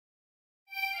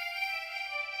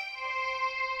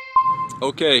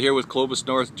Okay, here with Clovis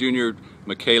North junior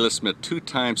Mikaela Smith,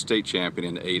 two-time state champion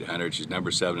in the 800. She's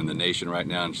number 7 in the nation right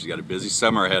now, and she's got a busy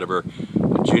summer ahead of her.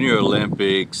 Junior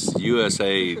Olympics,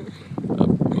 USA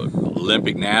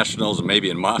Olympic Nationals, and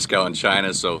maybe in Moscow in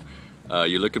China. So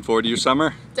you're looking forward to your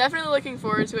summer? Definitely looking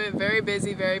forward to it. Very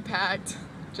busy, very packed.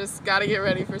 Just got to get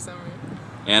ready for summer.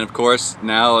 And of course,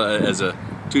 now as a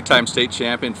two-time state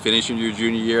champion, finishing your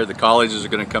junior year, the colleges are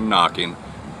going to come knocking.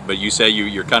 But you say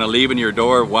you're kind of leaving your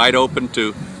door wide open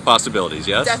to possibilities,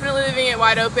 yes? Definitely leaving it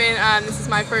wide open. This is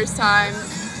my first time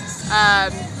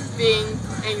being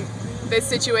in this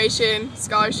situation,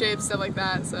 scholarships, stuff like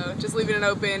that. So just leaving it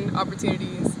open,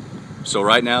 opportunities. So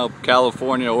right now,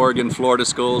 California, Oregon, Florida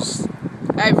schools?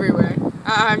 Everywhere.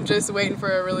 I'm just waiting for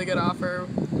a really good offer,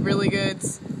 really good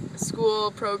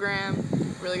school program,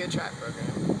 really good track program.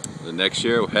 The next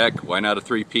year, heck, why not a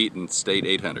three-peat in state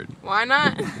 800? Why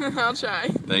not? I'll try.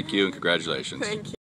 Thank you and congratulations. Thank you.